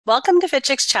Welcome to Fit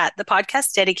Chicks Chat, the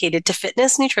podcast dedicated to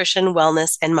fitness, nutrition,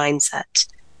 wellness, and mindset.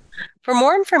 For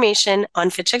more information on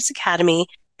Fit Chicks Academy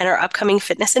and our upcoming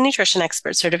fitness and nutrition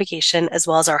expert certification, as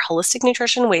well as our holistic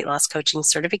nutrition weight loss coaching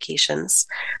certifications,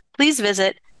 please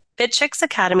visit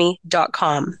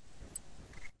fitchicksacademy.com.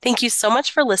 Thank you so much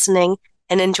for listening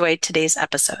and enjoy today's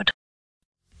episode.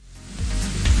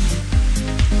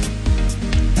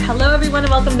 Hello, everyone,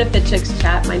 and welcome to Fit Chicks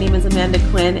Chat. My name is Amanda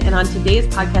Quinn, and on today's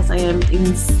podcast, I am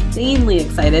insanely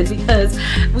excited because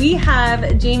we have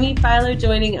Jaime Filer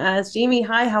joining us. Jaime,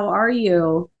 hi, how are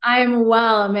you? I'm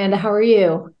well, Amanda. How are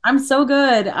you? I'm so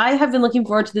good. I have been looking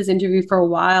forward to this interview for a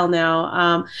while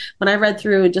now. When I read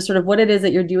through just sort of what it is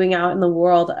that you're doing out in the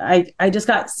world, I just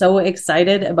got so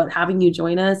excited about having you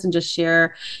join us and just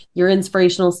share your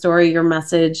inspirational story, your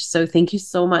message. So thank you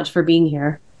so much for being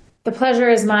here. The pleasure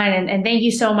is mine. And thank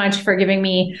you so much for giving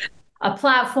me a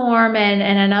platform and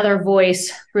another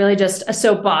voice, really just a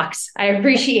soapbox. I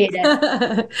appreciate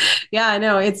it. Yeah, I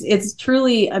know. It's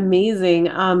truly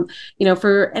amazing.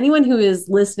 For anyone who is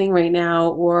listening right now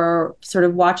or sort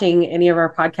of watching any of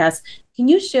our podcasts, can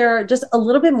you share just a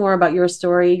little bit more about your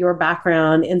story, your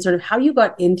background, and sort of how you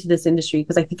got into this industry?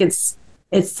 Because I think it's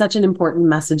such an important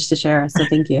message to share. So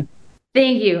thank you.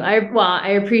 Thank you. I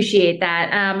appreciate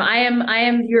that. I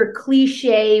am your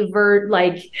cliche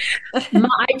I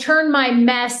turn my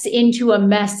mess into a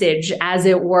message, as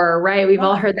it were, right? We've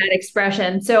all heard that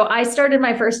expression. So I started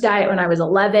my first diet when I was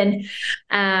 11.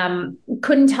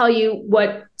 Couldn't tell you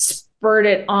what spurred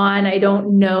it on. I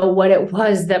don't know what it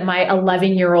was that my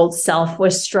 11-year-old self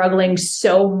was struggling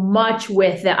so much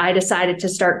with that I decided to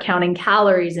start counting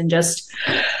calories and just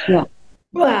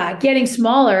getting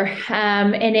smaller.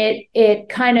 And it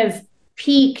kind of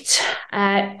peaked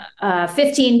at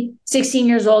 15, 16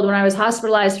 years old when I was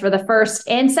hospitalized for the first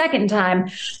and second time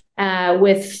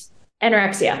with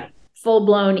anorexia,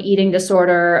 full-blown eating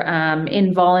disorder,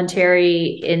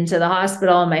 involuntary into the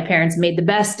hospital. And my parents made the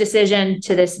best decision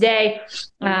to this day.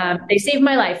 They saved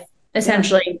my life,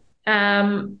 essentially.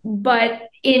 But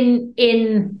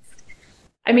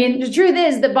the truth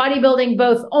is that bodybuilding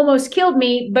both almost killed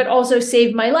me, but also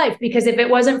saved my life, because if it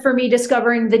wasn't for me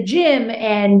discovering the gym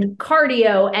and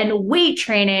cardio and weight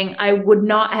training, I would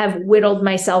not have whittled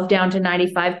myself down to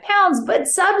 95 pounds. But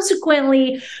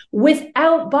subsequently,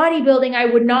 without bodybuilding, I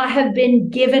would not have been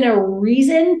given a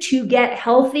reason to get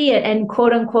healthy and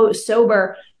quote unquote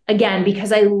sober again,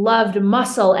 because I loved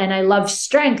muscle and I loved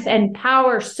strength and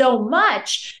power so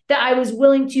much that I was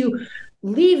willing to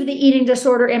leave the eating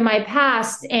disorder in my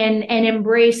past and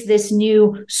embrace this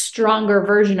new, stronger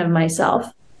version of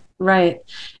myself. Right.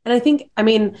 And I think,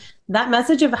 that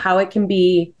message of how it can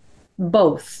be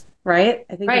both, right?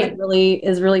 I think it really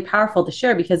is really powerful to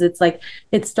share, because it's like,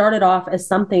 it started off as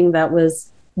something that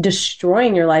was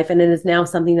destroying your life, and it is now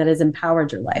something that has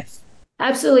empowered your life.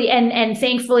 Absolutely. And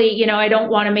thankfully, I don't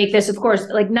want to make this, of course,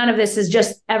 like none of this has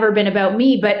just ever been about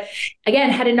me. But again,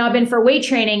 had it not been for weight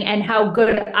training and how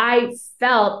good I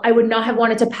felt, I would not have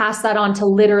wanted to pass that on to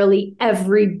literally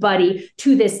everybody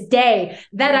to this day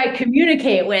that I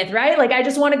communicate with, right? Like, I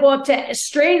just want to go up to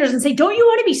strangers and say, don't you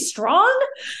want to be strong?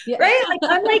 Yeah. Right? Like,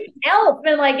 I'm like Elf,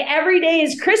 and like every day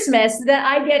is Christmas that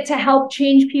I get to help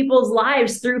change people's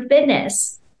lives through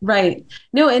fitness. Right.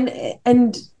 No,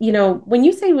 and when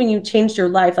you changed your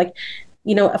life,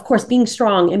 of course, being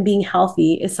strong and being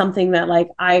healthy is something that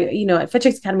at Fit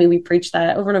Chicks Academy, we preach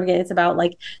that over and over again. It's about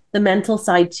like the mental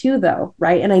side too, though.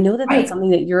 Right. And I know that that's something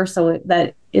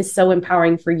that is so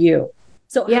empowering for you.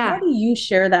 So how do you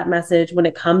share that message when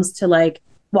it comes to like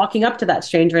walking up to that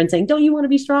stranger and saying, don't you want to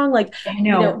be strong? Like,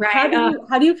 right.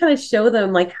 How do you kind of show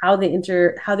them like how they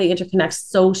interconnect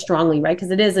so strongly, right?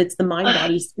 Because it's the mind,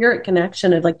 body, spirit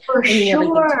connection of like bringing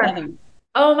everything together.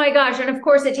 Oh my gosh. And of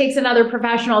course it takes another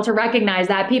professional to recognize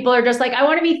that. People are just like, I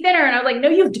want to be thinner. And I was like, no,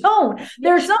 you don't.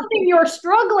 There's something you're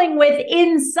struggling with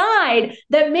inside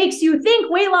that makes you think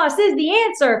weight loss is the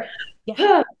answer.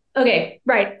 Yeah. Okay.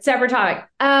 Right. Separate topic.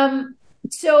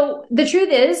 So the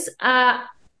truth is,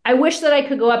 I wish that I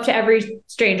could go up to every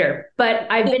stranger, but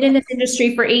I've been in this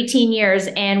industry for 18 years.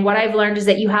 And what I've learned is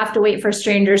that you have to wait for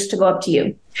strangers to go up to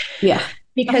you. Yeah.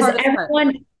 Because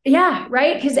everyone,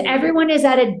 right. Because everyone is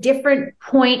at a different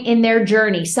point in their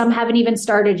journey. Some haven't even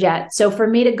started yet. So for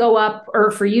me to go up,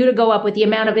 or for you to go up with the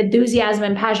amount of enthusiasm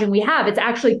and passion we have, it's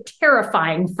actually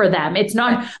terrifying for them. It's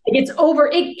not,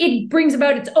 it brings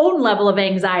about its own level of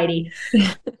anxiety.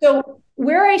 So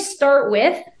where I start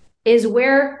with is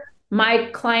where my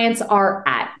clients are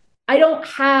at. I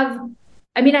have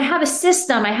a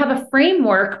system, I have a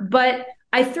framework, but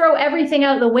I throw everything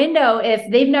out the window if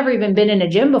they've never even been in a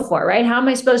gym before, right? How am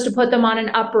I supposed to put them on an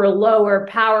upper lower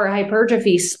power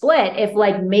hypertrophy split if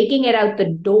like making it out the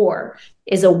door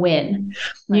is a win,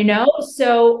 you Right. know?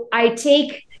 So I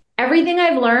take everything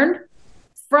I've learned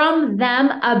from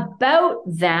them about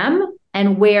them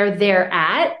and where they're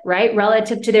at, right?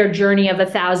 Relative to their journey of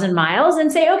 1,000 miles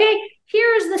and say, okay,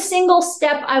 here's the single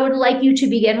step I would like you to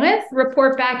begin with.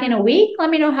 Report back in a week. Let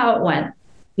me know how it went.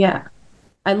 Yeah.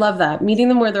 I love that. Meeting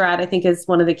them where they're at, I think, is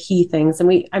one of the key things.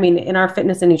 And I mean, in our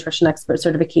fitness and nutrition expert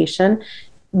certification,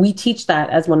 we teach that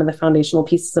as one of the foundational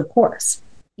pieces of course.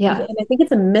 Yeah. And I think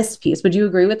it's a missed piece. Would you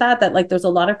agree with that? That like there's a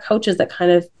lot of coaches that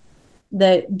kind of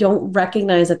that don't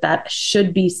recognize that that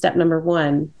should be step number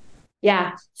one.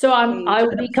 Yeah. So I Try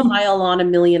would to become. pile on a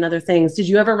million other things. Did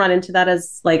you ever run into that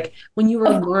as like when you were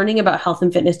learning about health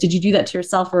and fitness? Did you do that to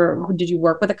yourself, or did you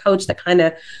work with a coach that kind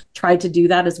of tried to do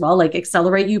that as well, like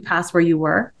accelerate you past where you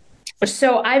were?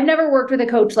 So I've never worked with a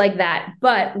coach like that.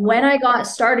 But when I got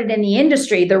started in the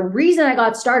industry, the reason I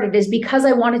got started is because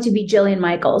I wanted to be Jillian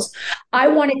Michaels. I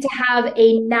wanted to have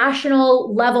a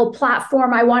national level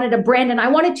platform. I wanted a brand and I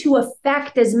wanted to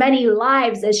affect as many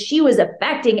lives as she was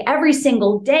affecting every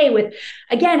single day with,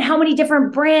 again, how many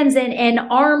different brands and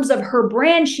arms of her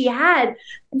brand she had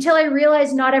until I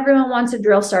realized not everyone wants a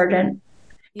drill sergeant.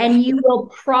 Yeah. And you will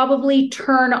probably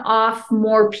turn off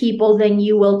more people than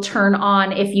you will turn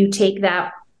on if you take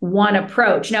that one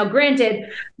approach. Now, granted,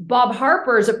 Bob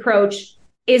Harper's approach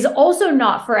is also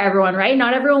not for everyone, right?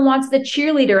 Not everyone wants the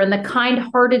cheerleader and the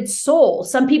kind-hearted soul.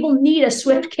 Some people need a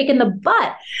swift kick in the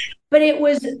butt. But it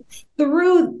was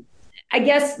through, I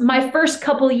guess, my first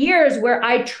couple of years where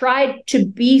I tried to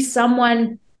be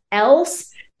someone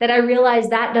else that I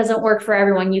realized that doesn't work for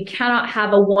everyone. You cannot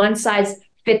have a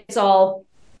one-size-fits-all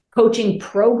coaching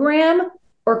program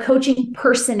or coaching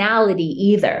personality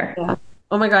either. Yeah.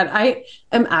 Oh my God. I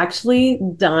am actually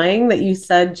dying that you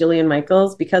said Jillian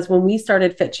Michaels because when we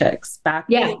started Fit Chicks back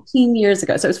Yeah. 14 years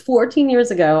ago, so it was 14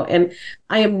 years ago, and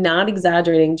I am not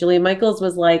exaggerating. Jillian Michaels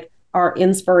was like our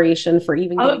inspiration for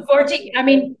even Oh, getting 14. I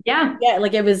mean, yeah. yeah,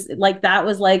 like it was like that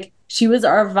was like she was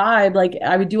our vibe. Like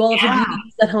I would do all of her Yeah.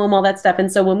 duties at home, all that stuff.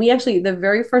 And so when we actually the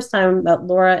very first time that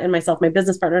Laura and myself, my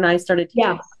business partner and I started teaching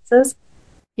Yeah. classes,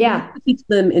 we used Yeah. to teach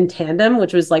them in tandem,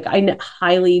 which was like I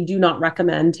highly do not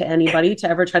recommend to anybody to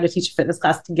ever try to teach a fitness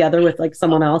class together with like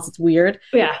someone else. It's weird.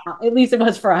 Yeah. At least it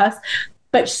was for us.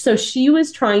 But so she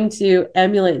was trying to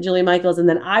emulate Jillian Michaels, and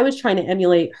then I was trying to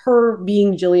emulate her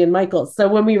being Jillian Michaels. So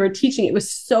when we were teaching, it was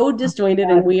so disjointed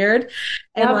and weird.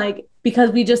 And Yep. like,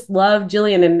 because we just love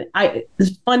Jillian. And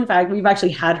fun fact, we've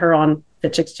actually had her on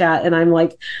Fit Chicks Chat. And I'm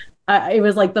like, it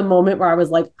was like the moment where I was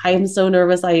like, I am so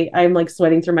nervous. I'm like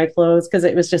sweating through my clothes because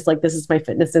it was just like, this is my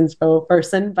fitness info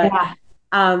person. Yeah.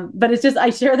 But it's just, I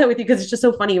share that with you because it's just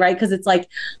so funny, right? Because it's like,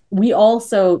 we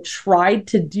also tried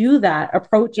to do that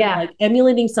approach of Yeah. like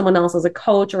emulating someone else as a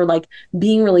coach or like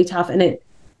being really tough. And it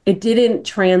didn't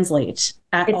translate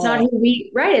at It's all. not who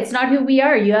right. It's not who we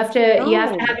are. You have to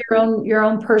No. have your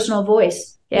own personal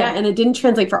voice. Yeah. Yeah. And it didn't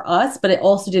translate for us, but it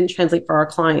also didn't translate for our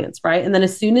clients. Right. And then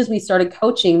as soon as we started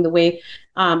coaching the way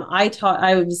I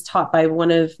was taught by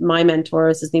one of my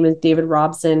mentors, his name is David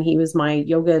Robson. He was my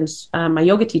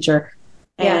yoga teacher.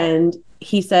 Yeah. And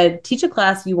he said, teach a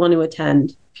class you want to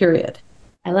attend, period.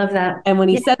 I love that. And when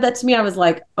he Yeah. said that to me, I was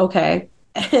like, okay.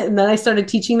 And then I started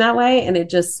teaching that way. And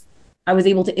I was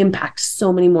able to impact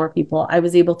so many more people. I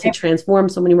was able to transform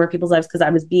so many more people's lives because I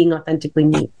was being authentically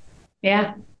me.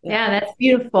 Yeah. Yeah. That's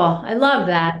beautiful. I love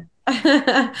that.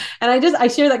 And I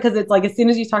share that because it's like as soon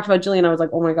as you talked about Jillian, I was like,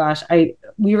 oh my gosh,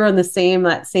 we were on that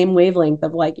same wavelength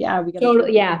of like, yeah, we got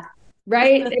Totally. Yeah.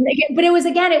 Right. But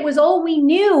it was all we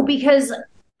knew because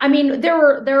I mean, there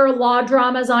are law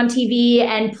dramas on TV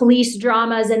and police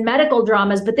dramas and medical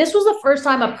dramas, but this was the first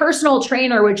time a personal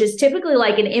trainer, which is typically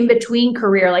like an in-between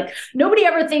career, like nobody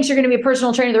ever thinks you're going to be a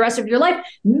personal trainer the rest of your life,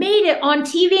 made it on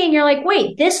TV. And you're like,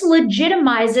 wait, this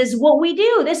legitimizes what we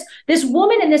do. This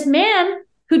woman and this man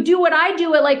who do what I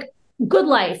do at like Good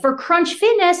Life or Crunch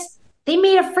Fitness, they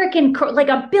made a freaking like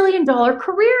 $1 billion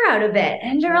career out of it.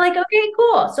 And you're like, okay,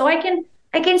 cool. So I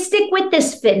can stick with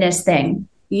this fitness thing.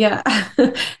 Yeah.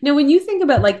 Now, when you think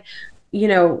about like,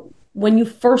 when you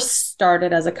first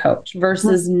started as a coach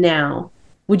versus now,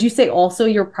 would you say also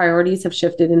your priorities have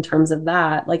shifted in terms of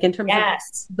that? Like in terms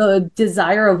Yes. of the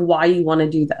desire of why you want to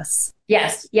do this?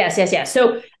 Yes.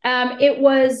 So it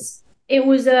was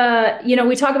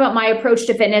we talk about my approach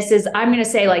to fitness is I'm going to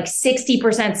say like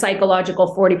 60%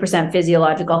 psychological, 40%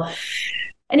 physiological.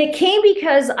 And it came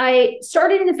because I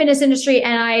started in the fitness industry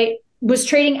and I was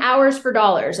trading hours for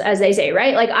dollars, as they say,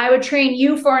 right? Like I would train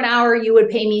you for an hour, you would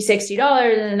pay me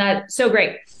 $60, and that's so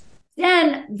great.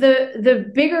 Then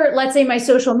the bigger, let's say, my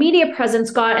social media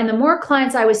presence got, and the more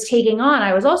clients I was taking on,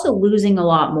 I was also losing a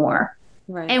lot more.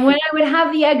 Right. And when I would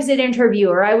have the exit interview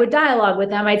or I would dialogue with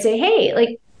them, I'd say, hey,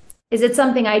 like, is it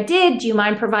something I did? Do you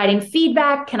mind providing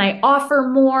feedback? Can I offer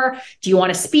more? Do you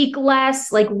want to speak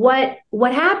less? Like what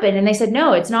happened? And they said,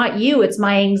 no, it's not you, it's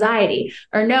my anxiety.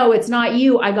 Or no, it's not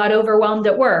you, I got overwhelmed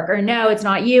at work. Or no, it's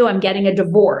not you, I'm getting a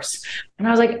divorce. And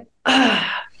I was like,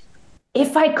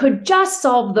 if I could just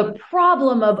solve the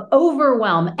problem of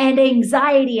overwhelm and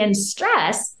anxiety and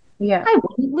stress, Yeah. I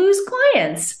wouldn't lose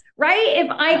clients, right? If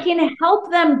I can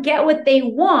help them get what they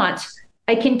want,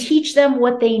 I can teach them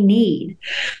what they need.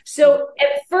 So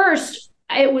at first,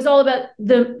 it was about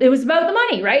the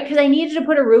money, right? Because I needed to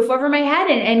put a roof over my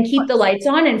head and keep the lights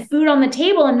on and food on the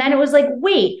table. And then it was like,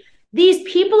 wait, these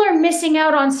people are missing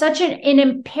out on such an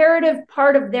imperative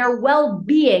part of their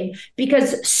well-being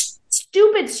because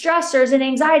stupid stressors and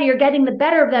anxiety are getting the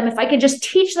better of them. If I could just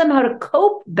teach them how to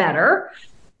cope better,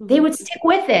 they would stick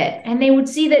with it and they would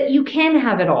see that you can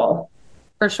have it all.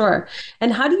 For sure.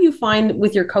 And how do you find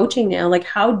with your coaching now, like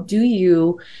how do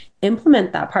you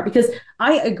implement that part? Because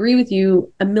I agree with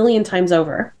you a million times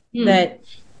over that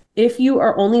if you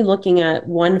are only looking at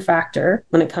one factor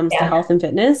when it comes to health and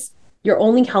fitness, you're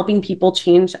only helping people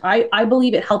change. I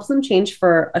believe it helps them change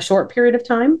for a short period of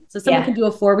time. So someone can do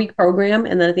a 4-week program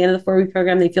and then at the end of the 4-week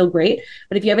program, they feel great.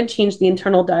 But if you haven't changed the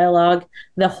internal dialogue,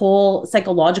 the whole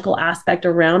psychological aspect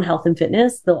around health and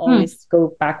fitness, they'll always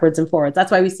go backwards and forwards.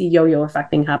 That's why we see yo-yo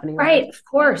affecting happening. Right. Of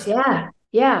course. Yeah.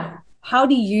 Yeah. How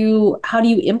do you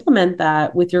implement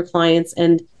that with your clients,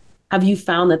 and have you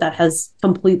found that that has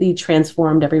completely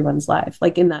transformed everyone's life?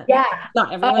 Like in that,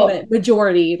 not everyone, but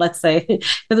majority, let's say, because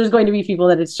there's going to be people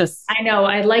that it's just. I know,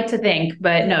 I'd like to think,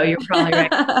 but no, you're probably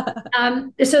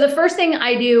right. So the first thing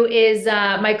I do is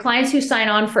my clients who sign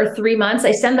on for 3 months,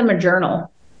 I send them a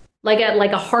journal. Like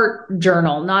a heart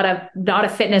journal, not a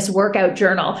fitness workout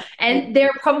journal. And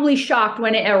they're probably shocked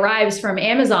when it arrives from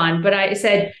Amazon. But I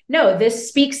said, no, this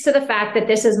speaks to the fact that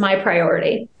this is my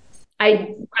priority.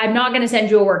 I'm not going to send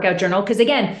you a workout journal because,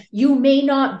 again, you may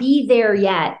not be there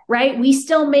yet, right? We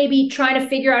still may be trying to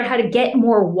figure out how to get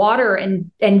more water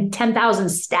and 10,000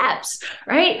 steps,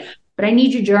 right? But I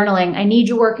need you journaling. I need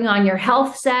you working on your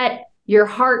health set, your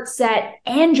heart set,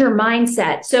 and your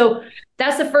mindset. So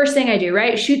that's the first thing I do,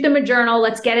 right? Shoot them a journal.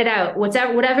 Let's get it out.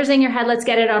 Whatever's in your head, let's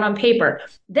get it out on paper.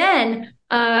 Then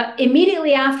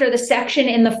immediately after the section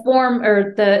in the form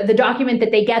or the document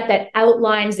that they get that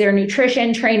outlines their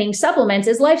nutrition, training, supplements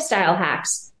is lifestyle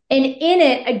hacks. And in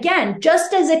it, again,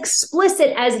 just as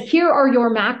explicit as here are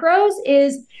your macros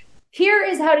is here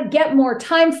is how to get more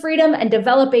time freedom and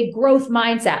develop a growth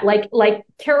mindset. Like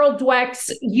Carol Dweck's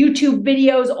YouTube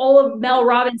videos, all of Mel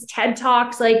Robbins' TED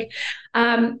Talks. I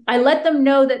let them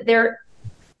know that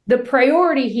the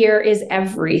priority here is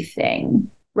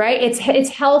everything, right? It's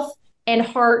health and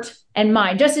heart and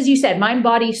mind. Just as you said, mind,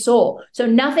 body, soul. So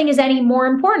nothing is any more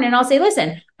important. And I'll say,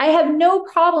 listen, I have no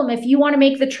problem if you want to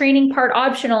make the training part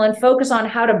optional and focus on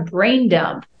how to brain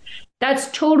dump. That's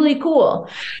totally cool.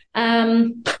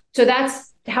 So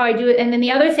that's how I do it. And then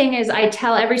the other thing is I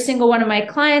tell every single one of my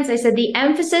clients, I said, the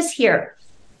emphasis here,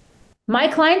 my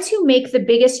clients who make the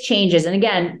biggest changes, and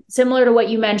again, similar to what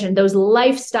you mentioned, those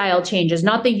lifestyle changes,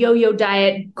 not the yo-yo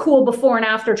diet, cool before and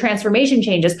after transformation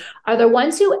changes, are the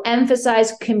ones who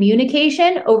emphasize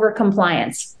communication over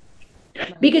compliance.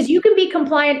 Because you can be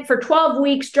compliant for 12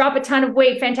 weeks, drop a ton of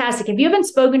weight, fantastic. If you haven't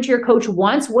spoken to your coach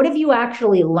once, what have you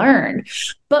actually learned?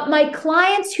 But my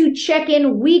clients who check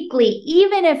in weekly,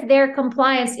 even if their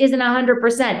compliance isn't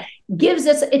 100%,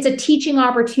 it's a teaching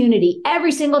opportunity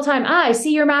every single time. I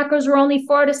see your macros were only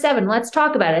 4 to 7. Let's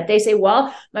talk about it. They say,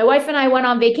 well, my wife and I went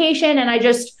on vacation and I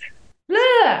just,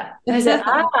 blah. And I said,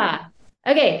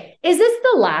 okay, is this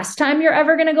the last time you're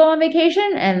ever going to go on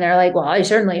vacation? And they're like, well, I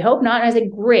certainly hope not. And I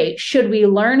said, great. Should we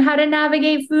learn how to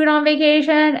navigate food on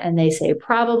vacation? And they say,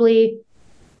 probably.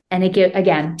 And it gives,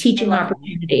 again, teaching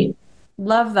opportunity.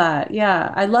 Love that.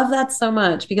 Yeah. I love that so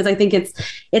much because I think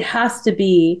it has to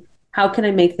be, how can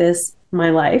I make this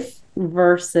my life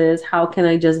versus how can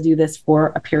I just do this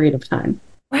for a period of time?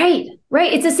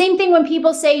 Right. It's the same thing when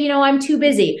people say, I'm too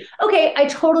busy. Okay, I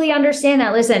totally understand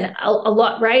that. Listen, a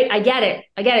lot, right? I get it.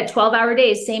 12-hour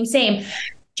days, same.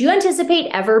 Do you anticipate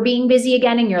ever being busy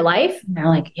again in your life? And they're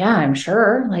like, yeah, I'm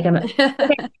sure.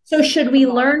 Okay. So should we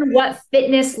learn what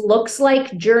fitness looks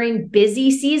like during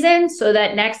busy season so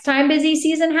that next time busy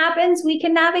season happens, we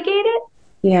can navigate it?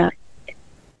 Yeah.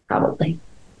 Probably.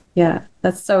 Yeah,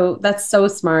 that's so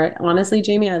smart. Honestly,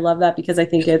 Jamie, I love that because I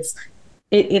think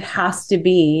it has to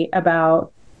be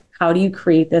about how do you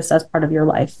create this as part of your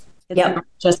life. It's not Yep.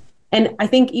 just, and I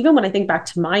think even when I think back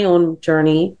to my own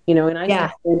journey, and I Yeah.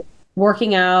 started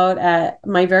working out at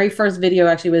my very first video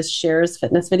actually was Cher's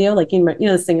fitness video, like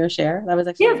the singer Cher. That was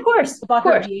Yeah, actually of course. I Of bought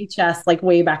her course. VHS like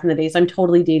way back in the day. So I'm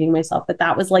totally dating myself, but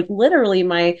that was like literally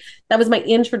that was my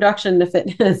introduction to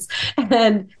fitness.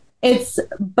 And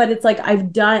but it's like I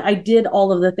did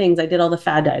all of the things. I did all the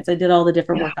fad diets. I did all the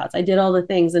different Yeah. workouts. I did all the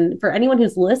things. And for anyone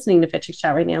who's listening to Fit Chick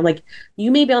Chat right now, like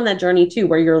you may be on that journey too,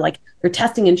 where you're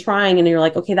testing and trying and you're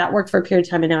like, okay, that worked for a period of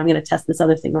time. And now I'm going to test this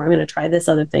other thing, or I'm going to try this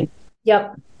other thing,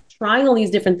 Yep. trying all these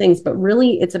different things. But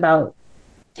really it's about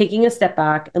taking a step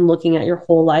back and looking at your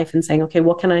whole life and saying, okay,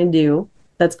 what can I do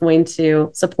that's going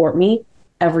to support me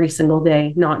every single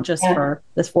day, not just Yeah. for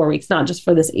this 4 weeks, not just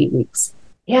for this 8 weeks.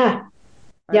 Yeah.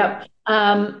 Right. Yep.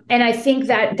 And I think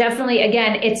that definitely,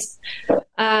 again,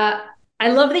 I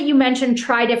love that you mentioned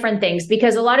try different things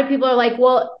because a lot of people are like,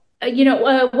 well,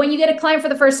 when you get a client for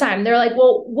the first time, they're like,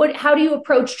 well, how do you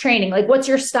approach training? Like, what's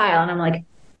your style? And I'm like,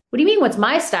 what do you mean? What's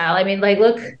my style? I mean, like,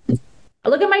 look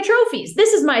at my trophies.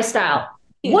 This is my style.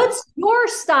 Yeah. What's your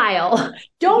style?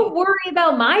 Don't worry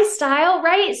about my style,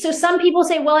 right? So some people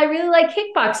say, well, I really like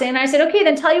kickboxing. And I said, okay,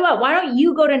 then tell you what, why don't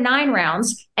you go to 9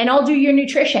 rounds and I'll do your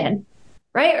nutrition?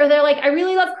 Right? Or they're like, I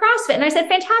really love CrossFit. And I said,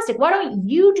 fantastic. Why don't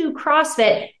you do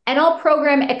CrossFit and I'll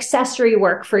program accessory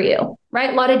work for you?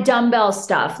 Right? A lot of dumbbell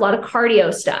stuff, a lot of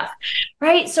cardio stuff.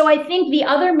 Right? So I think the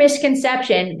other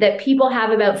misconception that people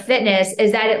have about fitness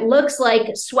is that it looks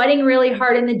like sweating really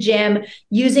hard in the gym,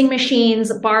 using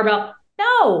machines, barbell.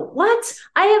 No, what?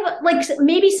 I have like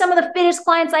maybe some of the fittest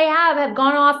clients I have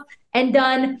gone off and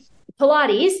done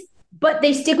Pilates, but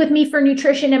they stick with me for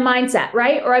nutrition and mindset,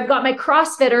 right? Or I've got my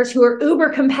CrossFitters who are uber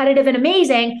competitive and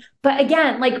amazing. But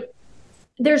again, like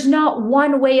there's not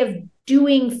one way of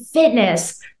doing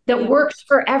fitness that Yeah. works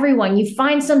for everyone. You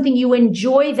find something you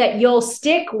enjoy that you'll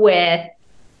stick with,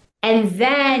 and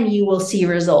then you will see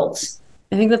results.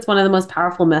 I think that's one of the most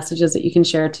powerful messages that you can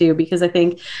share too, because I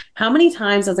think how many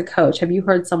times as a coach have you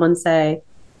heard someone say,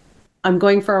 I'm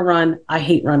going for a run. I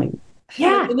hate running. Like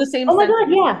Yeah. in the same Oh my God.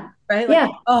 sentence, Yeah. right? Like, Yeah.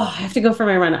 oh, I have to go for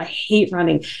my run. I hate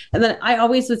running. And then I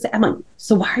always would say, I'm like,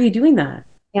 so why are you doing that?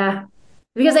 Yeah.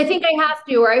 Because I think I have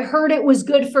to, or I heard it was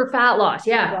good for fat loss.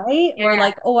 Yeah. Right? Or Yeah.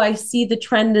 like, oh, I see the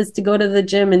trend is to go to the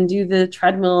gym and do the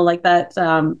treadmill like that.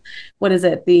 What is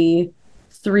it? The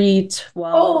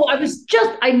 312. Oh,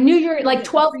 I knew you're like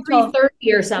 12, 312.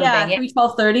 3:30 or something. Yeah, Yeah.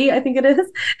 312:30, I think it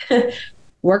is.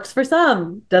 Works for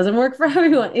some, doesn't work for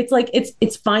everyone. It's like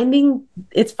it's finding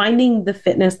the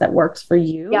fitness that works for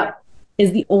you Yep.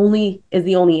 is the only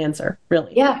answer,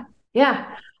 really. Yeah. Yeah.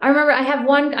 I remember I have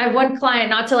one client,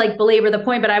 not to like belabor the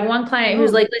point, but I have one client who's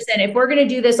Oh, like, listen, if we're going to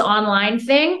do this online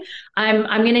thing, I'm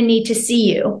going to need to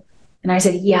see you. And I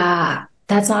said, yeah,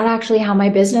 that's not actually how my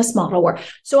business model works.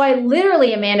 So I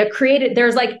literally, Amanda,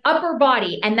 there's like upper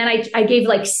body. And then I gave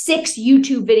like 6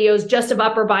 YouTube videos just of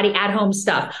upper body at home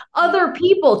stuff. Other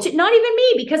people, not even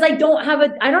me, because I don't have a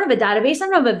database. I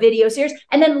don't have a video series.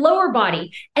 And then lower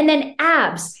body and then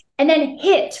abs and then HIIT.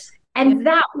 yeah, And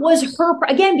that was her,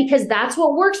 again, because that's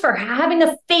what works for her. Having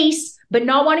a face, but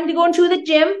not wanting to go into the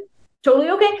gym.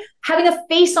 Totally okay. Having a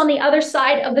face on the other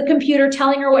side of the computer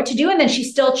telling her what to do. And then she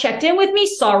still checked in with me,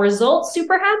 saw results,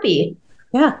 super happy.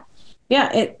 yeah.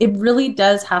 Yeah, it really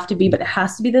does have to be, but it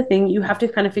has to be the thing. You have to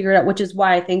kind of figure it out, which is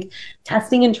why I think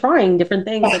testing and trying different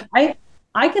things. Like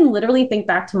I can literally think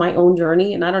back to my own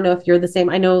journey, and I don't know if you're the same.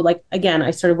 I know, like again,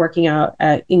 I started working out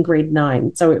in grade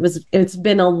 9, so it's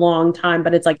been a long time.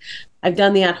 But it's like I've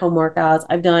done the at-home workouts,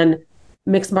 I've done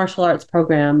mixed martial arts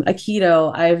program,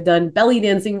 Aikido, I've done belly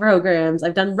dancing programs,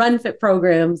 I've done run fit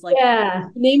programs, like Yeah,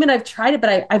 name it, I've tried it,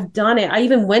 but I've done it. I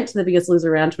even went to the Biggest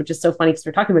Loser Ranch, which is so funny because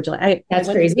we're talking about July. I that's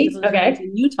went to the Biggest crazy. Loser Ranch Okay.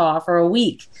 in Utah for a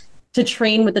week to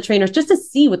train with the trainers just to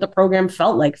see what the program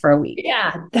felt like for a week.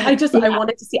 Yeah. I Yeah.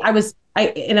 wanted to see.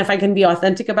 And if I can be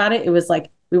authentic about it, it was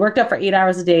like we worked out for 8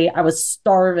 hours a day. I was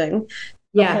starving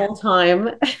the Yeah. whole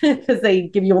time because they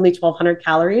give you only 1,200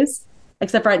 calories.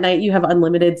 Except for at night, you have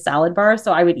unlimited salad bar.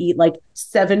 So I would eat like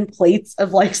 7 plates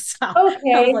of like salad. I was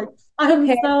Okay. like, I'm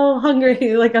Okay. so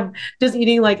hungry. Like I'm just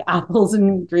eating like apples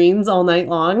and greens all night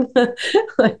long.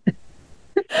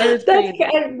 It was That's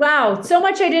crazy. wow. So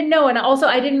much I didn't know. And also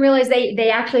I didn't realize they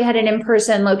actually had an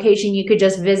in-person location you could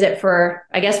just visit for,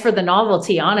 I guess, for the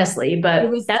novelty, honestly, It but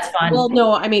was, that's fun. well,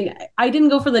 no, I mean, I didn't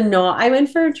go for the no. I went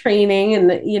for training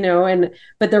and,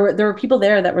 but there were people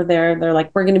there that were there. They're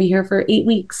like, we're going to be here for 8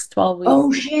 weeks, 12 weeks.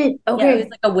 Oh shit. Yeah, it was Okay.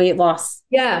 like a weight loss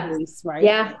Yeah. place, right?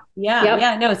 Yeah. Yeah, Yep.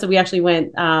 yeah, no. So we actually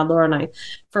went, Laura and I,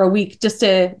 for a week just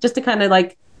to kind of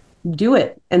like do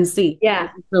it and see. It Yeah.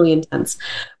 was really intense.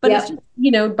 But it's Yep.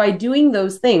 just, by doing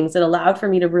those things, it allowed for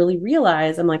me to really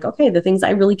realize I'm like, okay, the things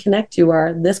I really connect to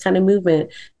are this kind of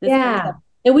movement, this kind of stuff. Yeah.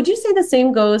 And would you say the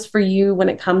same goes for you when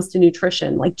it comes to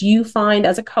nutrition? Like, do you find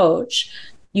as a coach,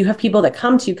 you have people that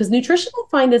come to you? Because nutrition I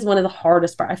find is one of the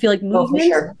hardest part. I feel like Oh, for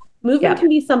sure. movement Yeah. can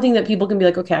be something that people can be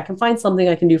like, okay, I can find something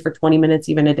I can do for 20 minutes,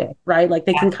 even a day, right? Like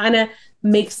they Yeah. can kind of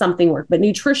make something work. But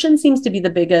nutrition seems to be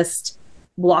the biggest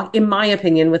block, in my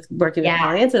opinion, with working with Yeah.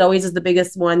 clients. It always is the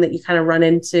biggest one that you kind of run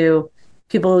into.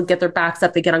 People get their backs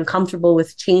up, they get uncomfortable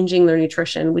with changing their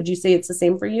nutrition. Would you say it's the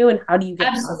same for you? And how do you get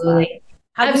past that? Absolutely.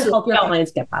 How do you Absolutely. help your No.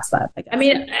 clients get past that? I I guess.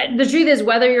 mean, the truth is,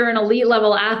 whether you're an elite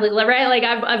level athlete, right? Like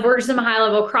I've worked with some high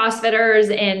level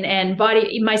CrossFitters and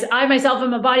I myself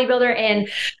am a bodybuilder,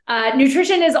 and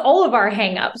nutrition is all of our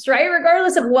hangups, right?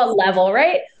 Regardless of what level,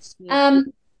 right? Yeah. Um,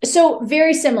 so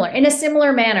very similar, in a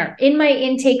similar manner, in my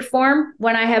intake form,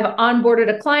 when I have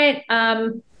onboarded a client,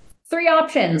 three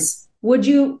options. Would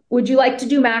you like to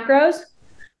do macros?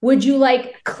 Would you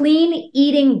like clean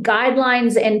eating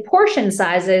guidelines and portion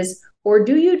sizes? Or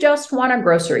do you just want a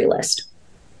grocery list?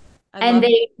 I And love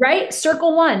they, right,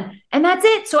 circle one. And that's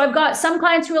it. So I've got some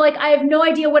clients who are like, I have no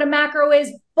idea what a macro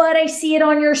is, but I see it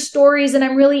on your stories and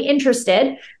I'm really interested.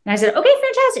 And I said, okay,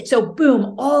 fantastic. So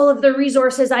boom, all of the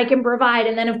resources I can provide.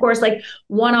 And then of course, like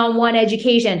one-on-one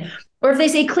education. Or if they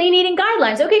say clean eating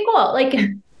guidelines, okay, cool. Like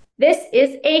this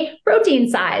is a protein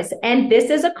size and this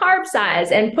is a carb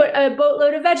size, and put a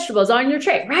boatload of vegetables on your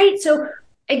tray, right? So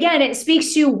again, it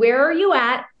speaks to where are you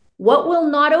at? What will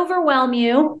not overwhelm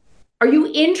you? Are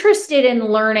you interested in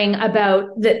learning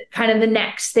about the kind of the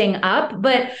next thing up?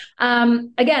 But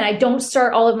again, I don't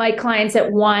start all of my clients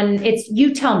at one. It's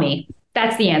you tell me.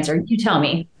 That's the answer. You tell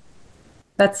me.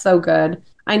 That's so good.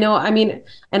 I know. I mean,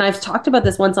 and I've talked about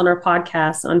this once on our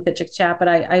podcast on Fit Chick Chat, but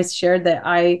I shared that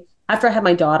after I had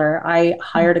my daughter, I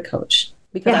hired a coach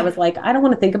because I Yeah. was like, I don't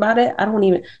want to think about it. I don't want to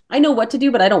even, I know what to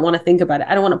do, but I don't want to think about it.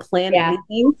 I don't want to plan Yeah.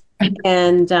 anything.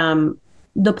 And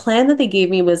the plan that they gave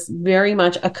me was very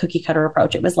much a cookie cutter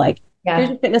approach. It was like, here's Yeah.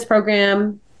 your fitness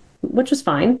program, which was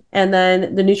fine. And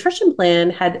then the nutrition plan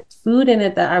had food in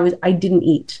it that I didn't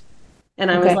eat. And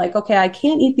I was Okay. like, okay, I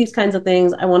can't eat these kinds of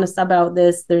things. I want to sub out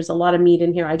this. There's a lot of meat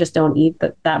in here. I just don't eat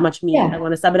that much meat. I Yeah.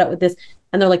 want to sub it out with this.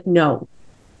 And they're like, no.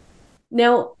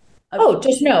 Now, Oh,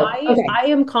 just no. Okay. I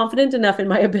am confident enough in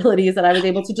my abilities that I was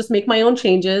able to just make my own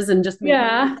changes and just make my own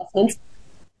Yeah. adjustments.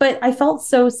 But I felt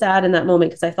so sad in that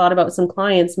moment because I thought about some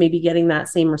clients maybe getting that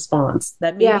same response,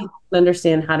 that maybe Yeah. they don't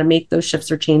understand how to make those shifts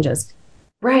or changes.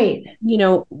 Right.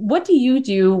 What do you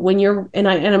do when you're,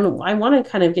 I want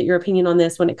to kind of get your opinion on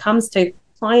this when it comes to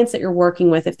clients that you're working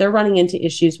with, if they're running into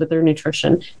issues with their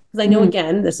nutrition? Because I know, Mhm.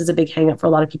 again, this is a big hang up for a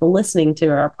lot of people listening to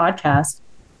our podcast.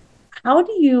 How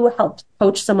do you help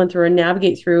coach someone through and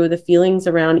navigate through the feelings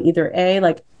around either A,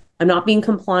 like I'm not being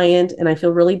compliant and I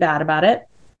feel really bad about it,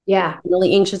 Yeah. I'm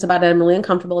really anxious about it, I'm really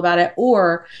uncomfortable about it,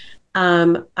 or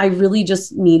I really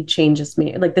just need changes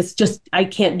made. Like this, just I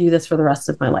can't do this for the rest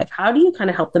of my life. How do you kind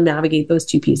of help them navigate those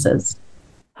two pieces?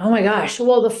 Oh my gosh.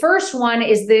 Well, the first one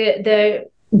is the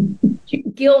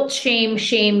guilt,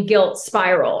 shame, guilt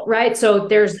spiral, right? So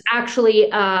there's actually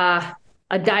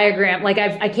a diagram. Like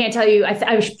I can't tell you.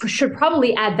 I should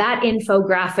probably add that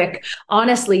infographic,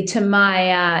 honestly, to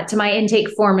my intake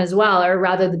form as well, or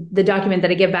rather the document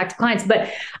that I give back to clients.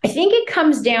 But I think it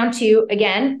comes down to,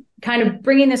 again, kind of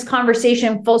bringing this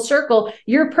conversation full circle.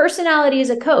 Your personality as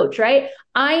a coach, right?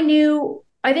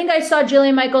 I think I saw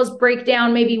Jillian Michaels break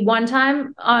down maybe one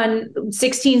time on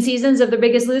 16 seasons of The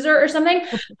Biggest Loser or something.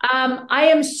 I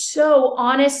am so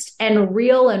honest and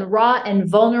real and raw and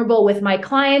vulnerable with my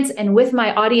clients and with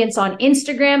my audience on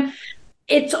Instagram.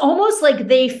 It's almost like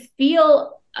they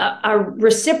feel a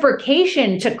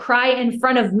reciprocation to cry in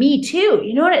front of me too.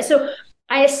 You know what? So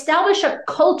I establish a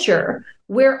culture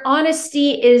where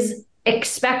honesty is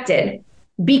expected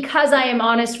because I am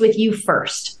honest with you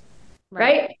first,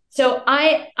 right? So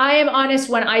I am honest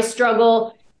when I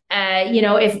struggle.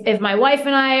 If my wife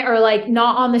and I are like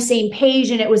not on the same page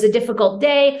and it was a difficult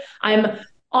day, I'm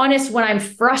honest when I'm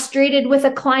frustrated with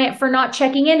a client for not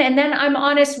checking in. And then I'm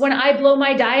honest when I blow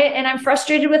my diet and I'm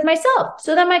frustrated with myself.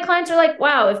 So then my clients are like,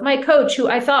 wow, if my coach, who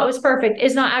I thought was perfect,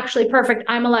 is not actually perfect,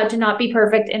 I'm allowed to not be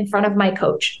perfect in front of my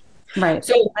coach. Right.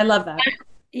 So I love that.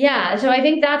 yeah, so I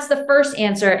think that's the first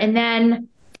answer. And then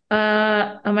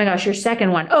oh my gosh, your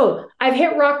second one. Oh, I've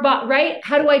hit rock bottom, right?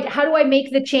 How do I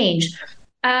make the change?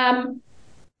 Um,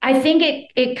 I think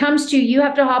it comes to you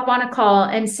have to hop on a call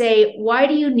and say, why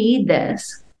do you need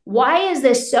this? Why is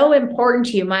this so important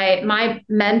to you? My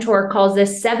mentor calls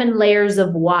this 7 layers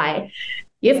of why.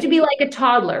 You have to be like a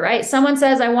toddler, right? Someone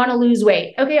says, I want to lose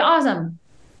weight. Okay, awesome.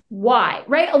 Why?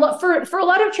 Right? A lot for a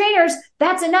lot of trainers,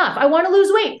 that's enough. I want to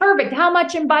lose weight. Perfect. How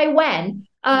much and by when?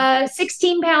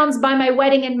 16 pounds by my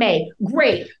wedding in May.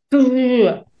 Great.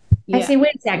 I Yeah. say,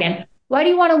 wait a second. Why do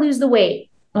you want to lose the weight?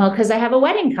 Well, because I have a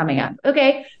wedding coming up.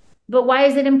 Okay. But why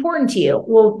is it important to you?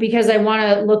 Well, because I want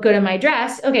to look good in my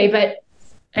dress. Okay. But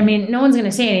I mean, no one's going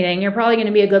to say anything. You're probably going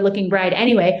to be a good looking bride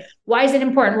anyway. Why is it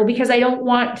important? Well, because I don't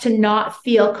want to not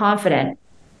feel confident.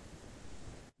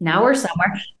 Now we're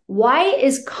somewhere. Why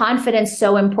is confidence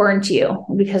so important to you?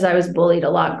 Because I was bullied a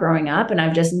lot growing up and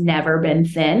I've just never been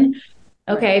thin.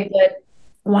 Right. Okay, but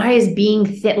why is being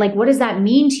thin, like, what does that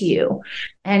mean to you?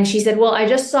 And she said, well, I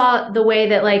just saw the way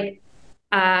that like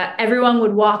everyone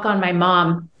would walk on my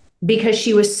mom because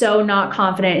she was so not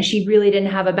confident and she really didn't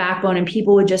have a backbone and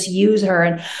people would just use her.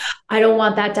 And I don't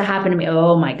want that to happen to me.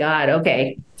 Oh my God.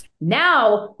 Okay.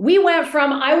 Now we went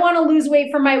from I want to lose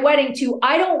weight for my wedding to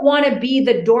I don't want to be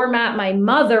the doormat my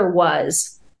mother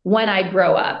was when I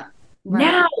grow up. Right.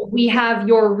 Now we have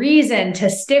your reason to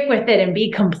stick with it and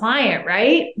be compliant,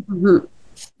 right? Mhm.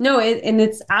 No, and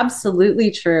it's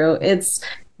absolutely true. It's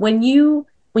when you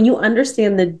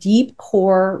understand the deep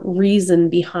core reason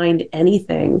behind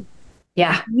anything,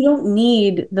 Yeah. you don't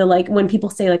need the like when people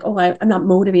say like, oh, I'm not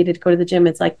motivated to go to the gym.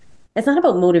 It's like it's not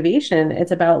about motivation.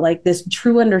 It's about like this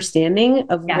true understanding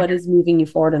of Yeah. what is moving you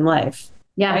forward in life.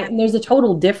 Right. Yeah. And there's a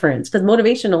total difference because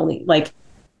motivation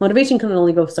can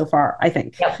only go so far, I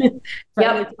think. Yep. Right. It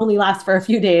Yep. can only last for a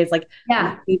few days. Like, I'm not Yeah.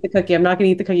 gonna eat the cookie. I'm not going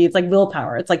to eat the cookie. It's like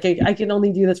willpower. It's like I can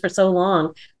only do this for so long.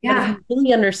 But if Yeah. you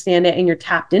really understand it and you're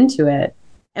tapped into it,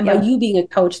 and by Yep. you being a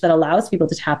coach that allows people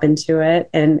to tap into it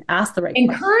and ask the right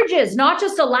questions. Encourages, not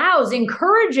just allows,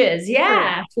 encourages. True,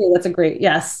 Yeah. true. That's a great,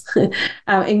 yes.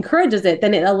 Encourages it,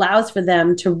 then it allows for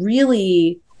them to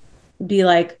really be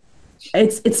like,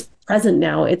 it's present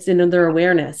now. It's in their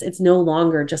awareness. It's no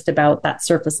longer just about that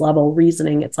surface level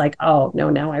reasoning. It's like, oh no,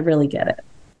 now I really get it.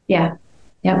 Yeah.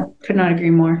 Yep. Could not agree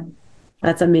more.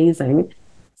 That's amazing.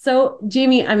 So,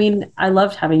 Jamie, I mean, I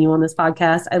loved having you on this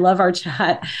podcast. I love our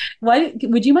chat. Why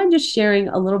would you mind just sharing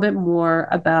a little bit more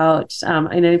about?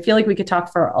 And I feel like we could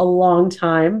talk for a long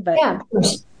time, but Yeah, of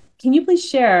course. can you please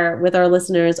share with our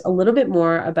listeners a little bit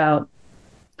more about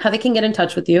how they can get in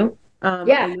touch with you? I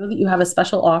Yeah. know that you have a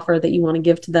special offer that you want to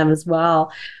give to them as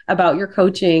well about your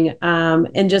coaching.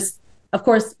 And just, of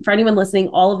course, for anyone listening,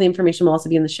 all of the information will also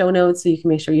be in the show notes. So you can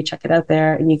make sure you check it out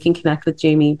there and you can connect with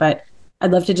Jamie. But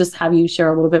I'd love to just have you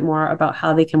share a little bit more about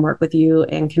how they can work with you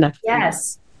and connect with you.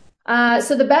 Yes.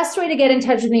 So the best way to get in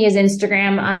touch with me is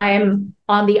Instagram. I'm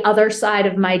on the other side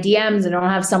of my DMs. I don't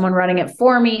have someone running it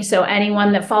for me. So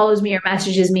anyone that follows me or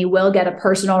messages me will get a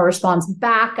personal response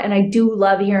back. And I do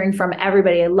love hearing from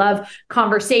everybody. I love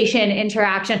conversation,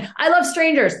 interaction. I love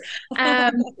strangers.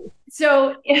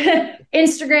 So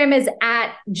Instagram is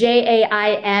at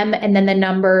JAIM and then the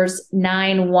numbers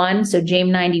 91. So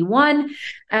James 91.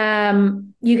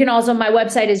 You can also, my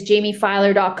website is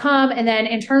jamiefiler.com. And then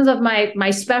in terms of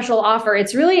my special offer,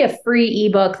 it's really a free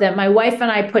ebook that my wife and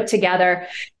I put together,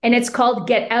 and it's called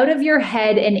Get Out of Your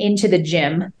Head and Into the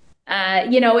Gym.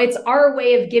 It's our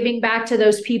way of giving back to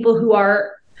those people who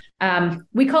are,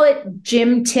 we call it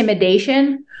gym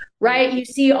timidation, right? You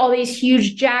see all these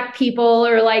huge jack people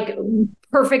or like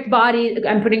perfect body.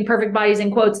 I'm putting perfect bodies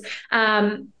in quotes.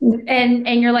 And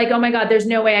you're like, oh my God, there's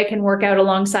no way I can work out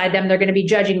alongside them. They're going to be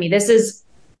judging me. This is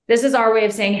our way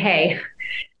of saying, hey,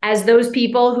 as those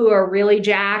people who are really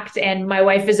jacked, and my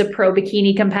wife is a pro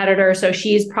bikini competitor, so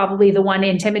she's probably the one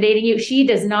intimidating you. She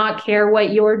does not care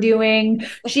what you're doing.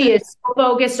 She is so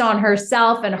focused on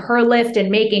herself and her lift and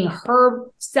making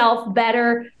herself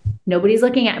better. Nobody's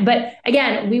looking at, but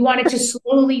again, we wanted to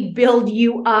slowly build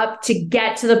you up to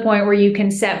get to the point where you can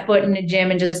set foot in a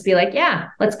gym and just be like, yeah,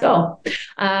 let's go.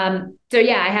 So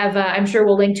yeah, I have, I'm sure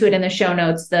we'll link to it in the show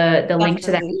notes, the link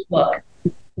to that Definitely. book.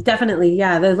 Definitely.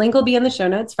 Yeah. The link will be in the show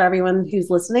notes for everyone who's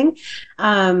listening.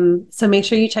 So make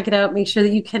sure you check it out. Make sure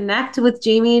that you connect with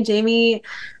Jamie. Jamie,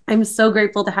 I'm so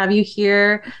grateful to have you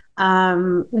here.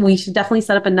 We should definitely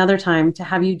set up another time to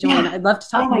have you join. Yeah. I'd love to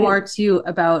Oh talk my more God. too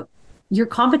about your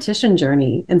competition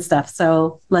journey and stuff.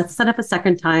 So let's set up a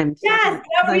second time to talk Yes, about, that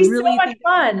because would I be so really much think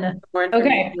fun. more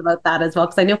information Okay. about that as well.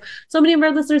 Because I know so many of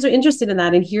our listeners are interested in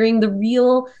that and hearing the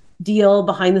real deal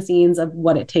behind the scenes of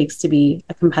what it takes to be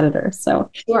a competitor. So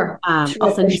Sure. I'll Sure.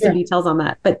 For send you some sure. details on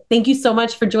that. But thank you so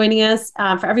much for joining us.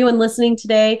 For everyone listening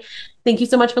today, thank you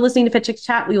so much for listening to Fit Chicks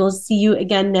Chat. We will see you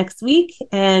again next week.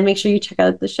 And make sure you check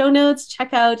out the show notes,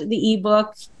 check out the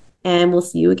ebook, and we'll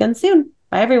see you again soon.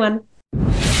 Bye, everyone.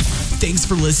 Thanks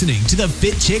for listening to the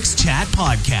Fit Chicks Chat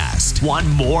podcast. Want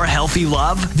more healthy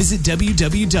love? Visit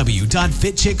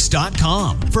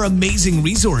www.fitchicks.com for amazing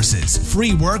resources, free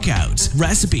workouts,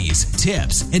 recipes,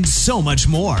 tips, and so much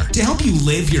more to help you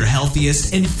live your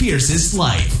healthiest and fiercest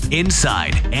life,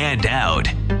 inside and out.